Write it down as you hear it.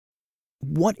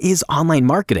What is online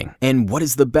marketing and what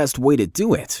is the best way to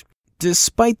do it?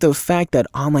 Despite the fact that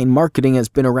online marketing has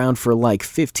been around for like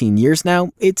 15 years now,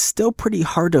 it's still pretty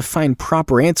hard to find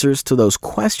proper answers to those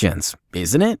questions,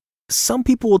 isn't it? Some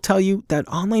people will tell you that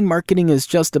online marketing is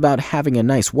just about having a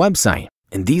nice website.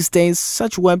 And these days,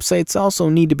 such websites also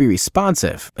need to be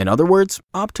responsive. In other words,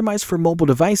 optimized for mobile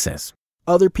devices.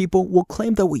 Other people will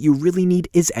claim that what you really need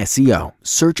is SEO,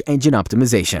 search engine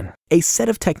optimization, a set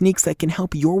of techniques that can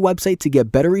help your website to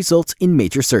get better results in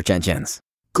major search engines.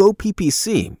 Go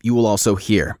PPC, you will also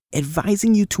hear,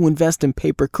 advising you to invest in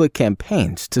pay-per-click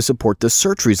campaigns to support the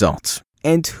search results.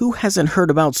 And who hasn't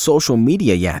heard about social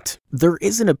media yet? There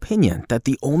is an opinion that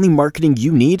the only marketing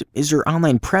you need is your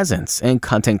online presence and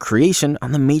content creation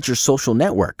on the major social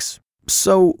networks.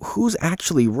 So who's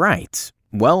actually right?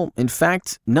 Well, in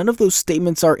fact, none of those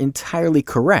statements are entirely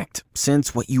correct,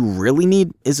 since what you really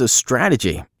need is a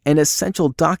strategy, an essential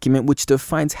document which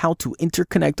defines how to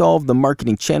interconnect all of the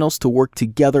marketing channels to work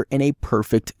together in a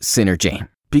perfect synergy.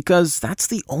 Because that's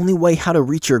the only way how to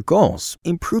reach your goals,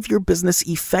 improve your business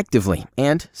effectively,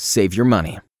 and save your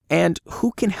money. And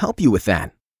who can help you with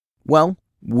that? Well,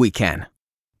 we can.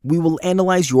 We will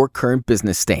analyze your current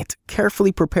business state,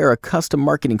 carefully prepare a custom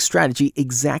marketing strategy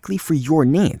exactly for your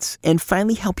needs, and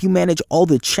finally help you manage all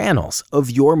the channels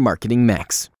of your marketing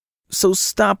mix. So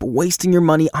stop wasting your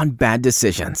money on bad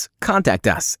decisions. Contact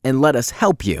us and let us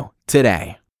help you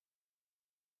today.